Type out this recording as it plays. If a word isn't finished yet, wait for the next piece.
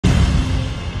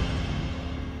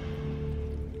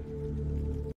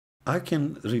I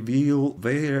can reveal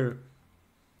where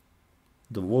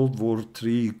the World War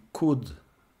III could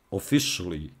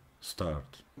officially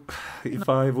start. If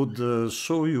I would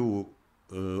show you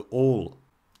all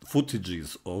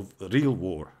footages of real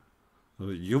war,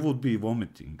 you would be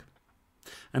vomiting,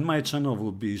 and my channel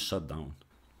would be shut down.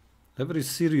 Every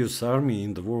serious army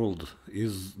in the world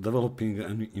is developing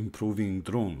and improving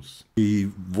drones. The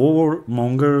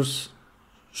warmongers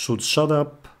should shut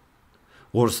up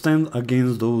or stand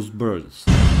against those birds.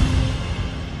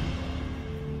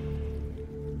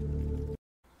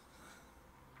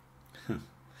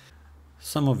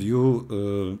 Some of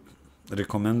you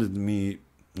recommended me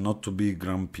not to be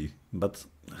grumpy, but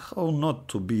how not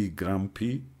to be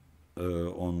grumpy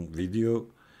on video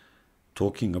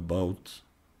talking about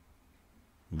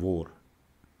war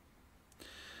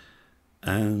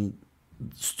and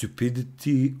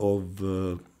stupidity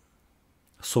of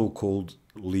so-called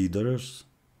leaders.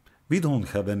 We don't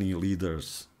have any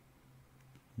leaders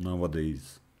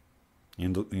nowadays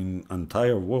in the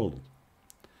entire world.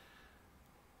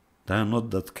 They are not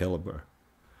that caliber.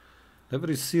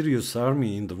 Every serious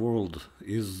army in the world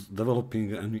is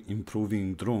developing and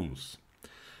improving drones.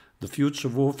 The future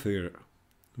warfare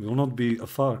will not be a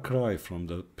far cry from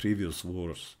the previous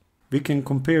wars. We can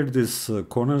compare this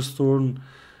cornerstone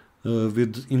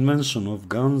with invention of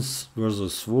guns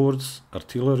versus swords,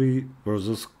 artillery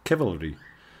versus cavalry,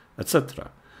 etc.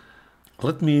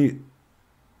 Let me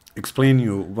explain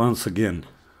you once again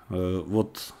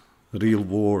what real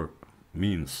war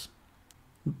means.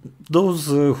 Those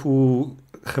who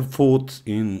have fought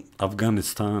in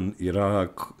Afghanistan,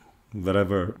 Iraq,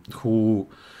 wherever, who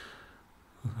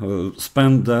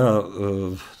spend their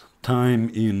time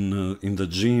in the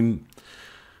gym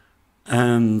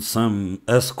and some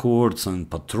escorts and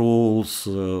patrols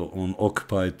on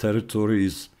occupied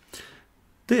territories,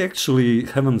 they actually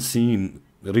haven't seen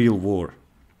real war.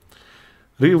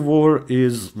 Real war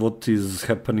is what is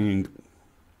happening,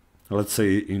 let's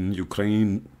say, in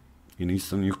Ukraine, in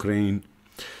eastern Ukraine,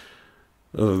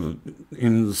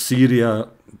 in Syria.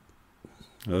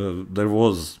 There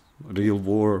was real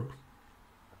war.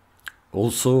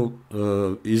 Also,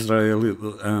 Israel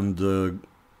and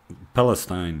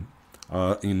Palestine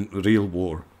are in real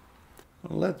war.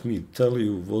 Let me tell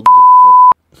you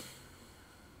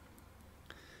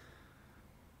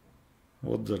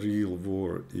what the real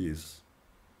war is.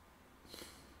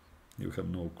 You have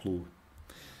no clue.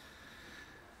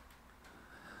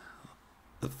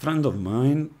 A friend of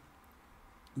mine,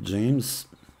 James,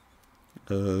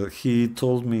 he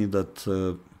told me that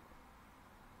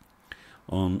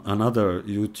on another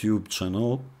YouTube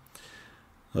channel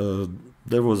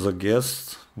there was a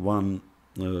guest, one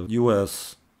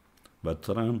US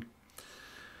veteran,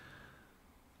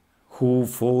 who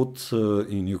fought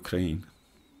in Ukraine.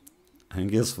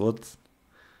 And guess what?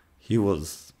 He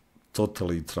was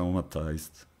totally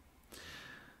traumatized.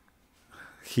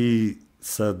 He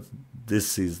said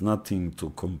this is nothing to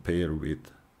compare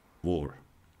with war.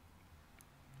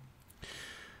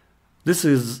 This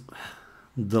is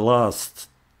the last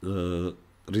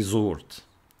resort.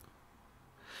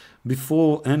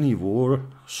 Before any war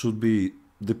should be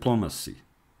diplomacy.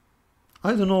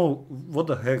 I don't know what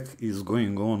the heck is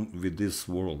going on with this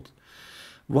world.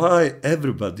 Why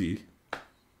everybody,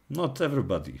 not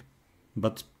everybody,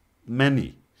 but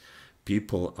many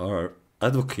people are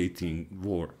advocating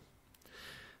war.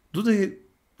 Do they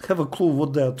have a clue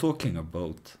what they are talking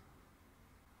about?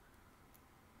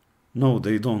 No,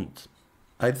 they don't.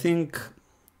 I think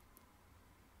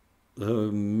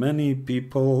many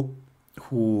people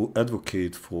who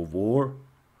advocate for war,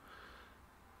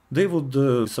 they would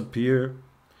disappear,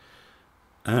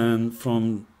 and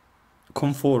from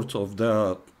comfort of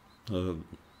their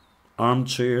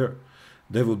armchair,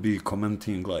 they would be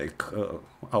commenting like,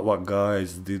 our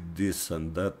guys did this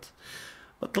and that.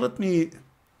 But let me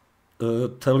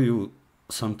tell you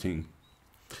something.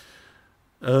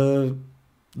 The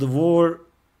war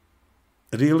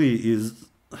really is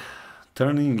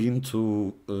turning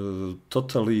into a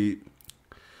totally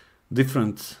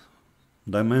different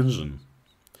dimension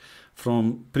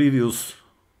from previous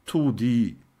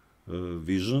 2D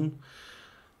vision,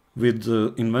 with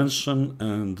the invention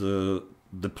and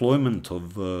deployment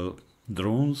of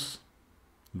drones,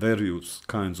 various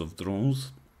kinds of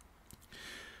drones.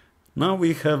 Now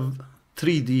we have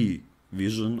 3D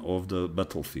vision of the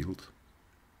battlefield,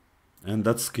 and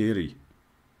that's scary,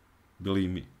 believe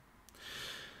me.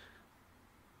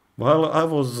 While I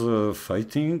was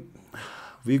fighting,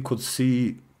 we could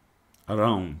see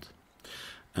around,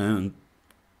 and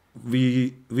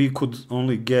we could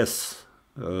only guess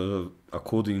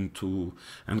according to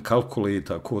and calculate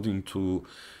according to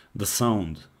the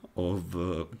sound of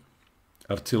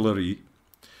artillery,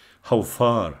 how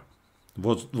far,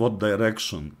 what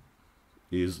direction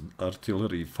is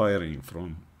artillery firing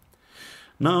from.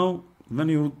 Now, when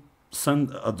you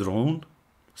send a drone,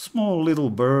 small little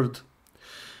bird,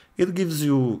 it gives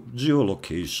you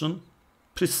geolocation,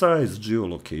 precise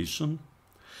geolocation,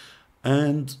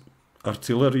 and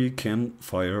artillery can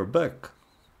fire back.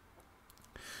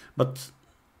 But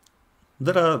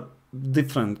there are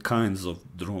different kinds of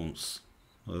drones,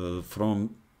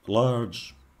 from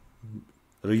large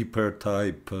Reaper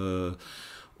type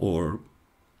or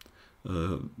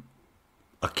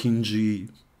Akinji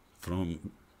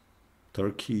from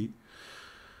Turkey,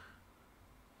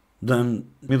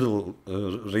 then middle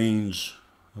range,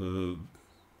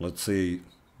 let's say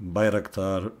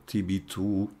Bayraktar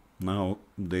TB2. Now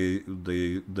they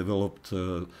developed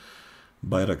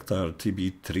Bayraktar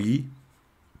TB3,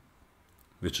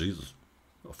 which is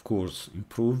of course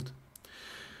improved.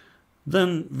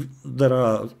 Then there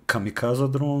are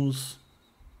kamikaze drones.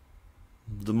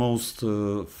 The most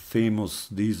famous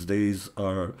these days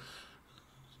are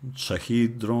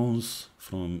Shahid drones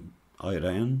from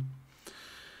Iran,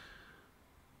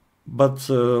 but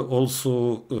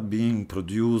also being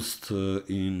produced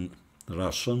in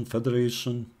Russian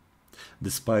Federation,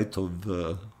 despite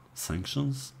of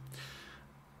sanctions.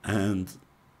 And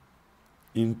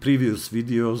in previous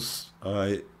videos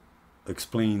I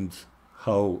explained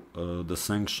how the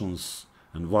sanctions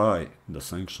and why the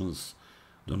sanctions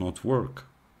do not work,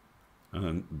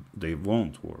 and they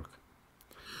won't work.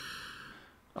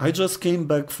 I just came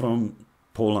back from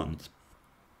Poland,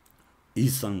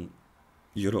 Eastern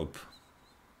Europe,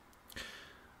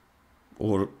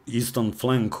 or eastern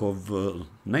flank of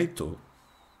NATO,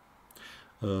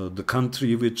 the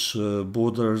country which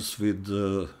borders with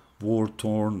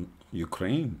war-torn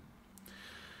Ukraine.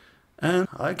 And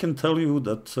I can tell you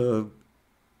that,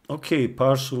 okay,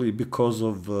 partially because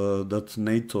of that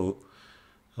NATO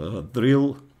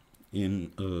drill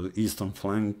in eastern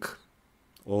flank,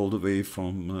 all the way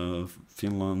from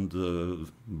Finland,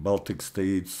 Baltic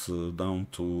states, down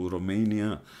to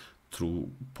Romania, through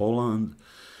Poland.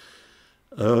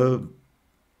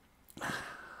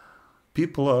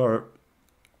 People are,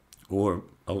 or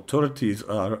authorities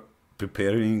are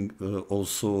preparing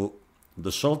also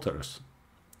the shelters,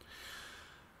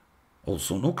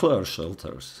 also nuclear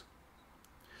shelters,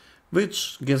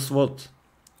 which, guess what,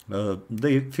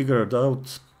 they figured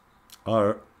out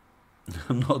are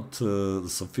not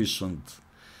sufficient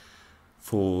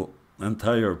for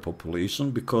entire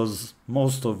population, because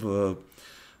most of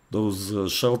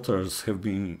those shelters have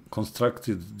been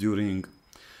constructed during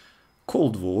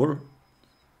Cold War,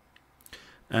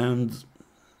 and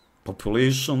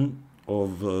population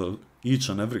of each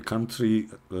and every country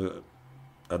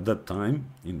at that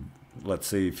time, in let's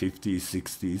say 50s,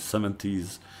 60s,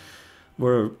 70s,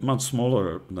 were much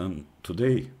smaller than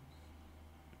today.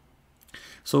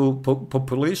 So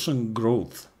population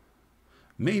growth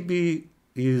maybe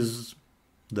is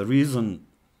the reason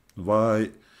why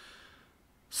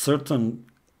certain,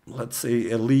 let's say,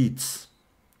 elites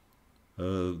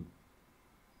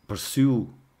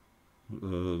pursue,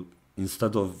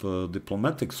 instead of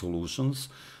diplomatic solutions,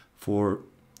 for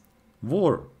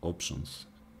war options.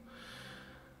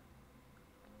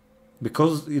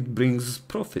 Because it brings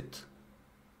profit.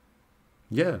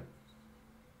 Yeah,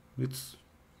 it's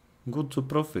good to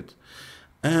profit.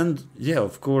 And yeah,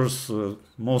 of course,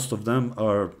 most of them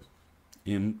are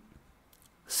in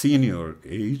senior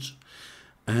age,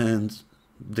 and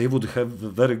they would have a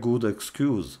very good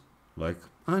excuse, like,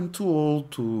 I'm too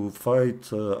old to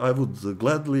fight, I would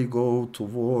gladly go to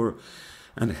war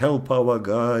and help our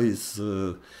guys,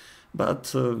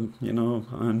 but you know,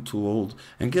 I'm too old.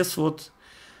 And guess what?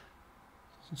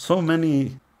 So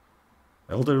many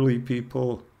elderly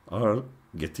people are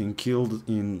getting killed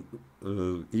in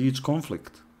each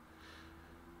conflict.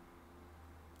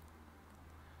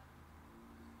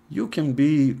 You can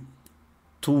be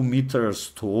 2 meters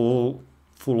tall,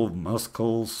 full of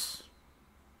muscles,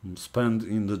 spend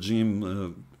in the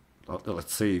gym,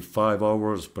 let's say 5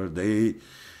 hours per day.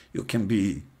 You can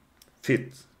be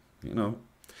fit, you know,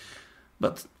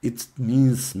 but it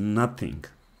means nothing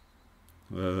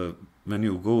when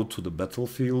you go to the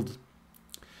battlefield,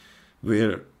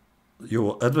 where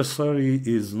your adversary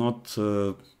is not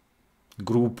a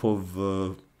group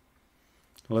of,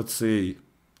 let's say,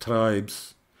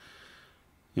 tribes,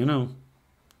 you know,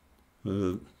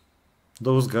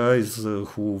 those guys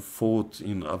who fought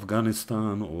in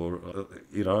Afghanistan or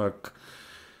Iraq.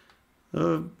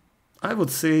 I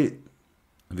would say,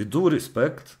 with due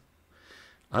respect,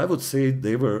 I would say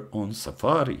they were on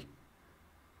safari.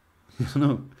 You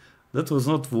know, That was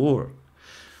not war.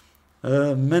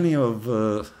 Many of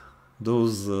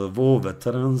those war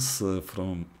veterans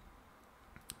from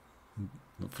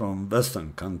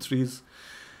Western countries,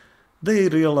 they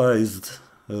realized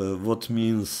what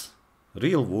means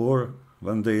real war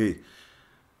when they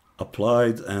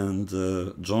applied and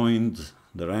joined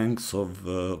the ranks of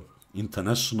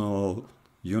international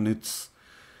units,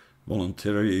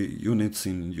 voluntary units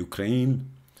in Ukraine,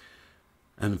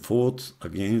 and fought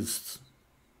against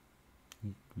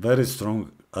very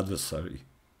strong adversary.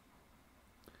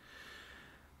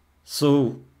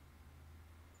 So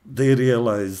they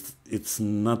realized it's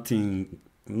nothing,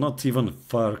 not even a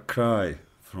far cry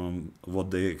from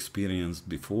what they experienced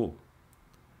before.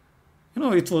 You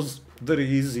know, it was very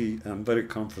easy and very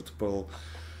comfortable.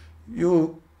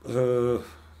 You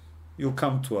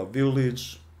come to a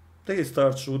village, they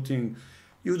start shooting,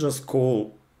 you just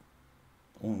call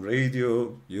on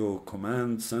radio your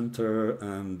command center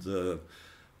and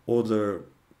order,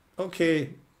 okay,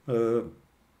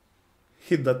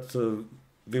 hit that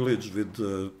village with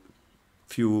a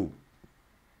few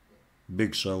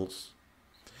big shells,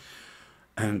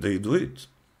 and they do it.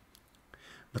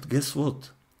 But guess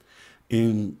what?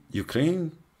 In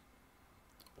Ukraine,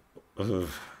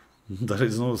 there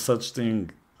is no such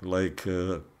thing like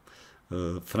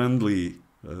friendly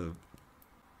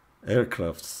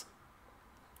aircrafts.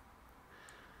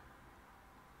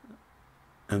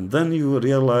 And then you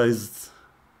realized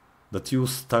that you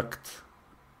stuck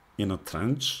in a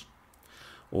trench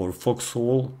or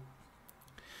foxhole,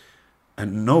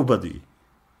 and nobody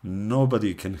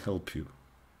can help you.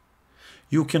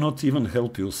 You cannot even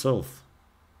help yourself,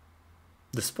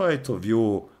 despite of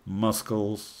your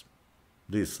muscles,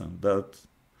 this and that.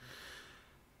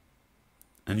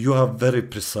 And you are very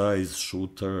precise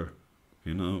shooter,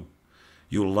 you know.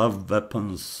 You love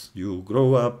weapons, you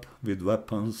grow up with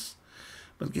weapons.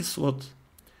 But guess what?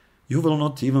 You will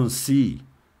not even see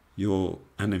your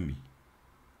enemy.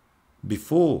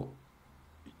 Before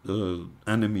the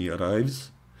enemy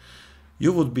arrives,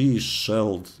 you would be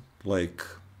shelled like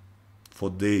for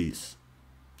days,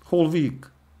 whole week.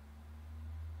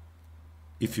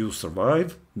 If you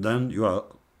survive, then you are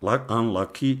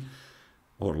unlucky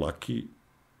or lucky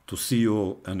to see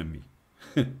your enemy.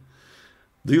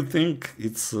 Do you think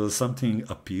it's something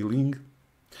appealing?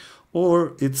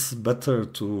 Or it's better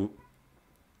to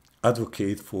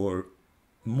advocate for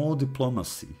more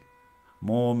diplomacy,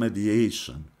 more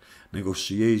mediation,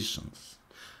 negotiations,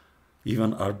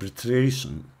 even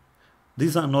arbitration?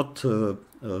 These are not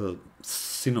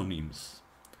synonyms.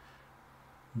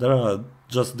 There are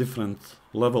just different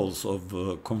levels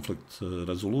of conflict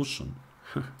resolution.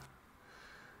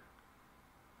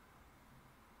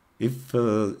 If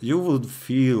you would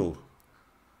feel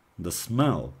the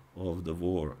smell of the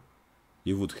war,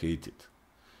 you would hate it.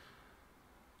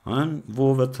 I'm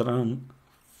war veteran,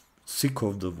 sick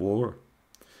of the war,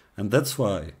 and that's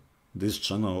why this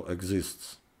channel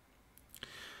exists.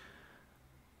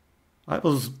 I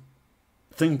was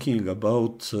thinking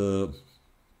about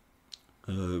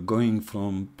going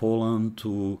from Poland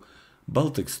to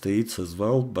Baltic states as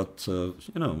well, but you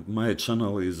know, my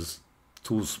channel is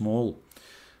too small.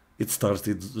 It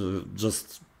started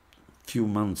just few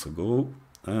months ago,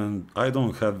 and I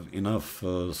don't have enough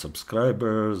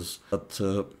subscribers. But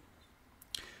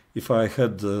if I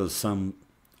had some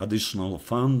additional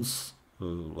funds,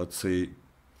 let's say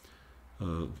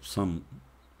some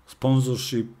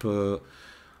sponsorship,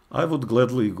 I would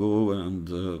gladly go and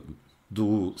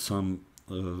do some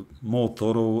more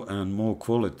thorough and more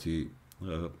quality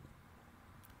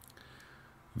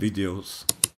videos.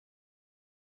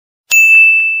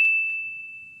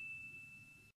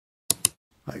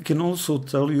 I can also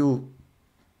tell you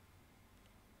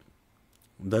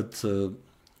that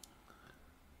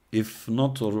if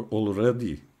not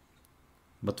already,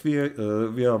 but we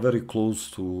are very close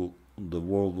to the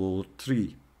World War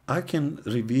III. I can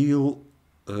reveal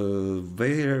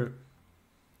where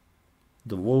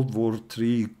the World War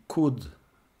III could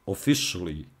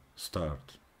officially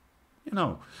start. You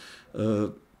know,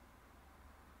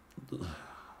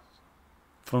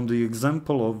 from the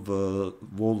example of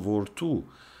World War II,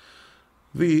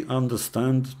 we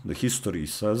understand, the history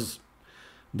says,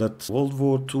 that World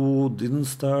War II didn't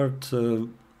start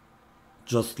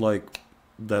just like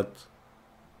that.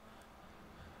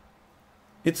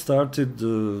 It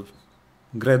started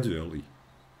gradually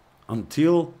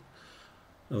until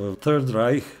Third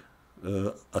Reich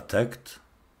attacked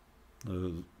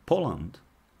Poland.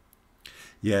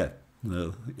 Yeah,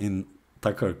 in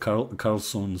Tucker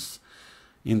Carlson's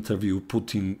interview,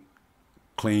 Putin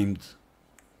claimed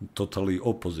totally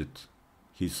opposite.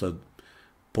 He said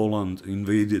Poland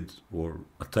invaded or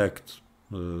attacked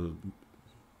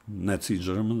Nazi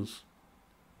Germans.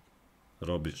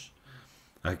 Rubbish.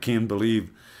 I can't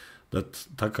believe that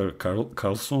Tucker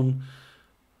Carlson,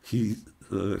 he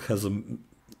has a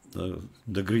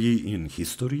degree in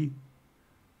history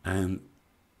and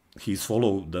he's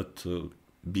followed that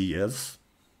BS.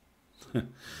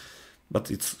 But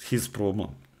it's his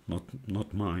problem,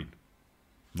 not mine,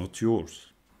 not yours.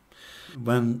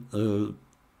 When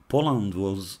Poland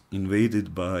was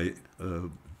invaded by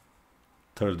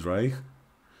Third Reich,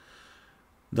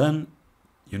 then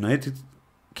United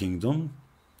Kingdom,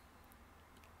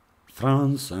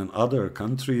 France and other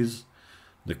countries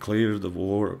declared the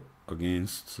war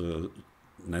against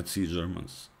Nazi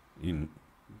Germans in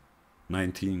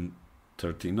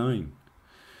 1939.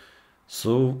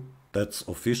 So that's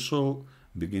official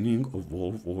beginning of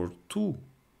World War II.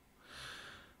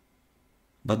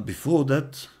 But before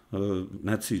that,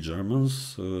 Nazi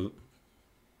Germans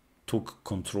took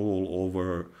control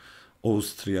over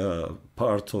Austria,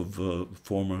 part of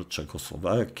former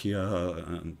Czechoslovakia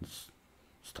and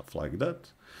stuff like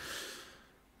that.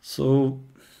 So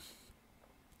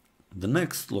the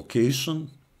next location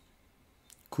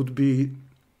could be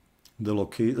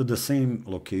the same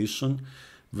location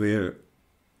where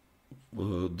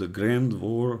the Grand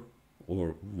War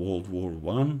or World War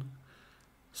I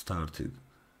started.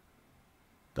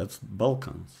 That's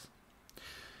Balkans.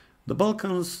 The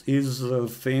Balkans is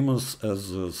famous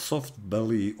as a soft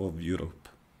belly of Europe.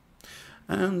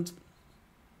 And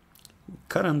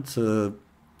current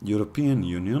European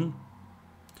Union,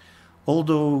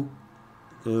 although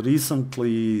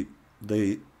recently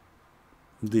the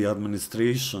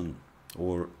administration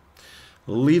or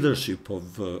leadership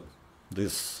of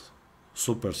this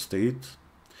super state,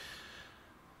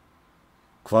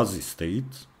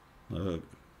 quasi-state,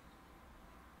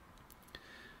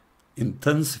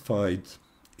 intensified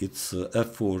its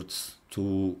efforts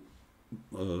to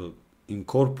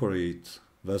incorporate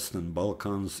Western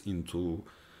Balkans into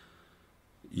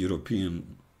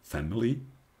European family.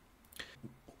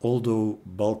 Although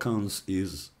Balkans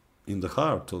is in the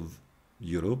heart of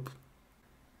Europe,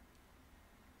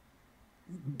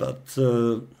 but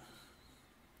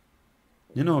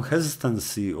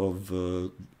hesitancy of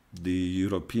the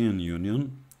European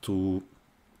Union to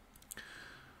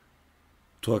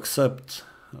accept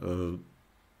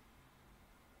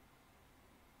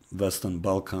Western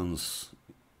Balkans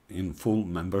in full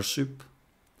membership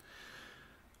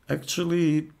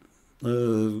actually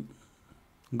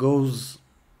goes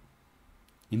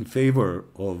in favor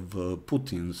of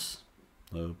Putin's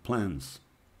plans.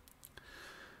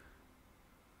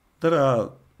 There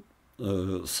are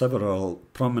several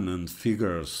prominent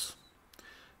figures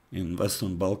in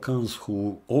Western Balkans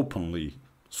who openly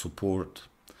support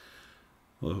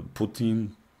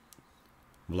Putin,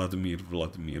 Vladimir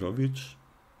Vladimirovich,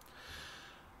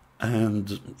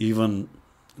 and even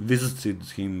visited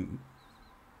him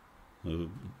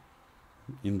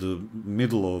in the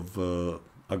middle of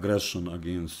aggression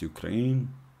against Ukraine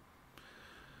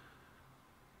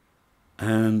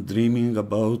and dreaming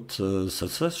about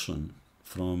secession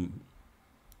from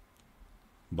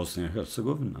Bosnia and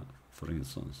Herzegovina, for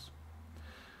instance.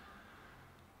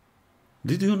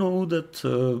 Did you know that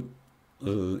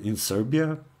in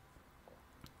Serbia,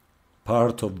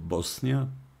 part of Bosnia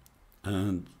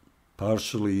and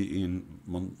partially in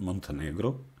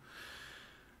Montenegro,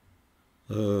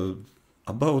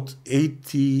 about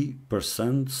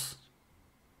 80%,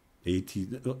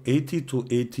 80 to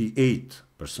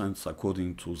 88%,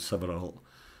 according to several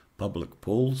public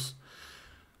polls,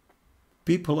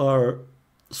 people are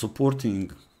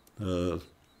supporting the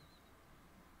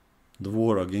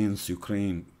war against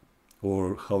Ukraine,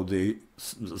 or how they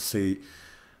say,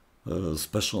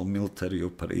 special military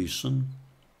operation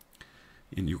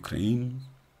in Ukraine,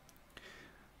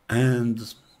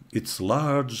 and it's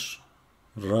large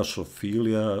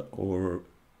Russophilia, or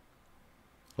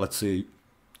let's say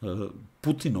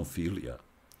Putinophilia.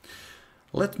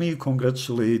 Let me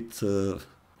congratulate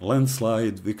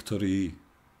landslide victory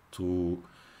to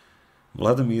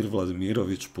Vladimir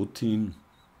Vladimirovich Putin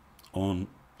on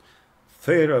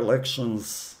fair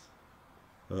elections,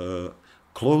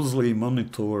 closely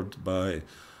monitored by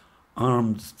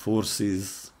armed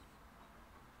forces.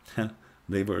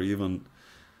 They were even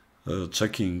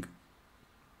checking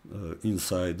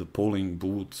inside the polling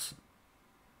booths.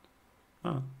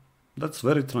 That's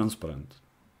very transparent.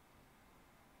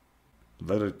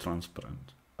 Very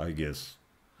transparent, I guess.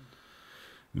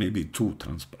 Maybe too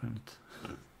transparent.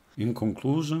 In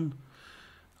conclusion,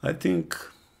 I think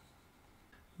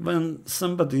when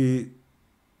somebody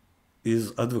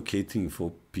is advocating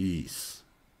for peace,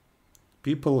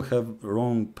 people have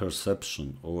wrong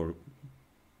perception or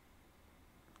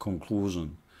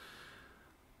conclusion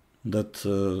that,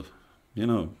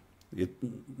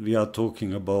 we are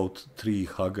talking about tree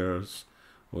huggers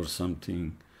or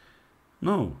something.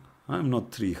 No, I'm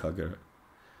not tree hugger.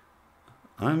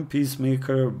 I'm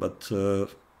peacemaker, but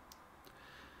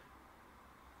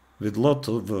with lot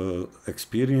of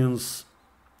experience,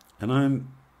 and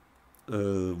I'm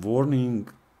warning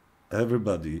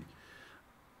everybody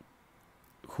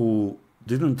who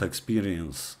didn't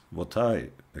experience what I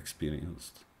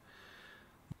experienced.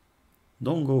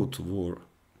 Don't go to war.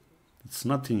 It's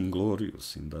nothing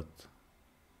glorious in that.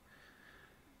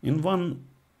 In one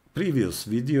previous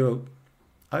video,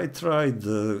 I tried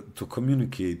to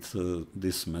communicate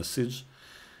this message,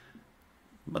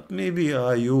 but maybe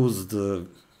I used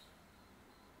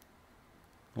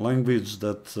language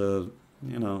that,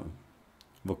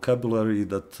 vocabulary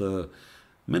that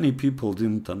many people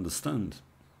didn't understand.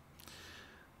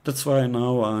 That's why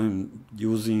now I'm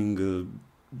using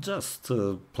just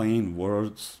plain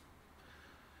words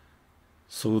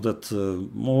so that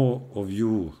more of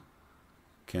you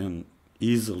can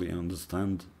easily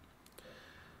understand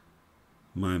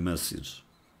my message.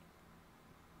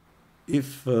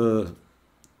 If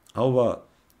our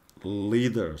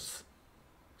leaders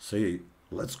say,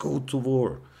 let's go to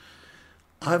war,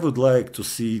 I would like to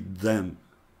see them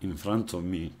in front of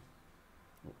me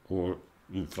or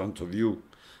in front of you,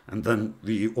 and then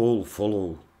we all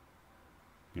follow,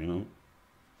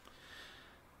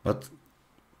 But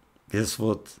guess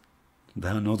what? They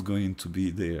are not going to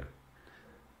be there.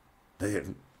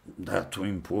 They're too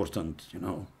important,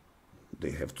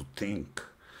 They have to think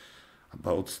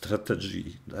about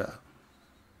strategy. They're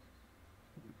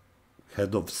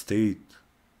head of state,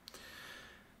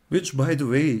 which, by the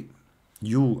way,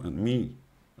 you and me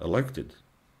elected.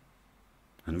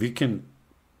 And we can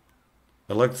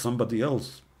elect somebody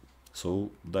else.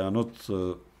 So they are not,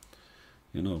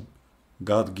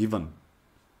 God-given.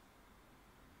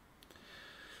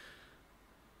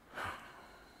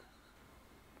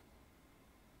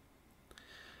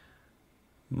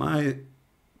 My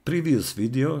previous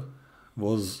video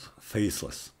was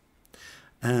faceless.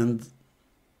 And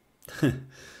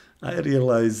I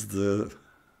realized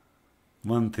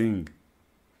one thing.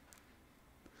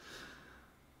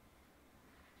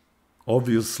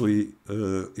 Obviously,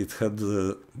 it had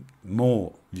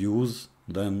more views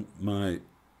than my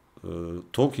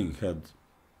talking head,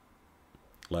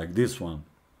 like this one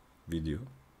video.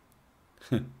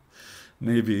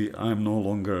 Maybe I'm no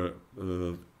longer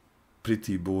a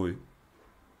pretty boy.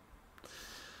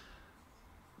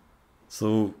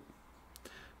 So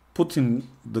put in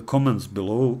the comments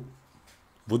below,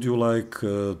 would you like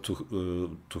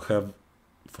to have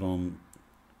from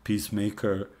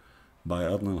Peacemaker by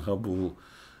Adnan Habul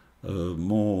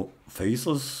more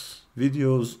faceless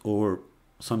videos or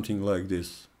something like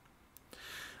this?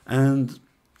 And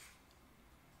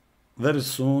very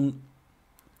soon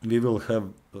we will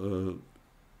have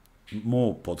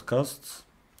more podcasts.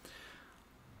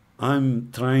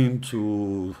 I'm trying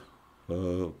to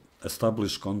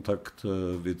establish contact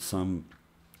with some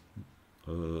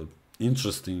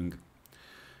interesting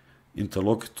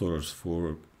interlocutors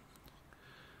for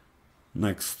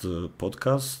next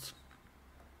podcast,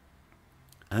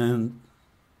 and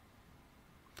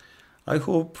I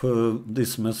hope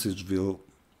this message will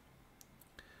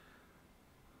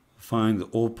find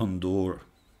open door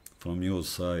from your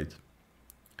side.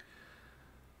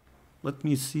 Let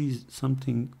me see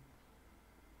something.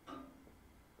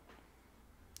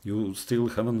 You still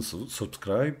haven't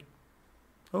subscribed?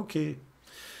 Okay,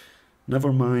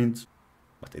 never mind,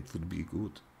 but it would be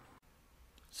good.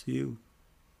 See you.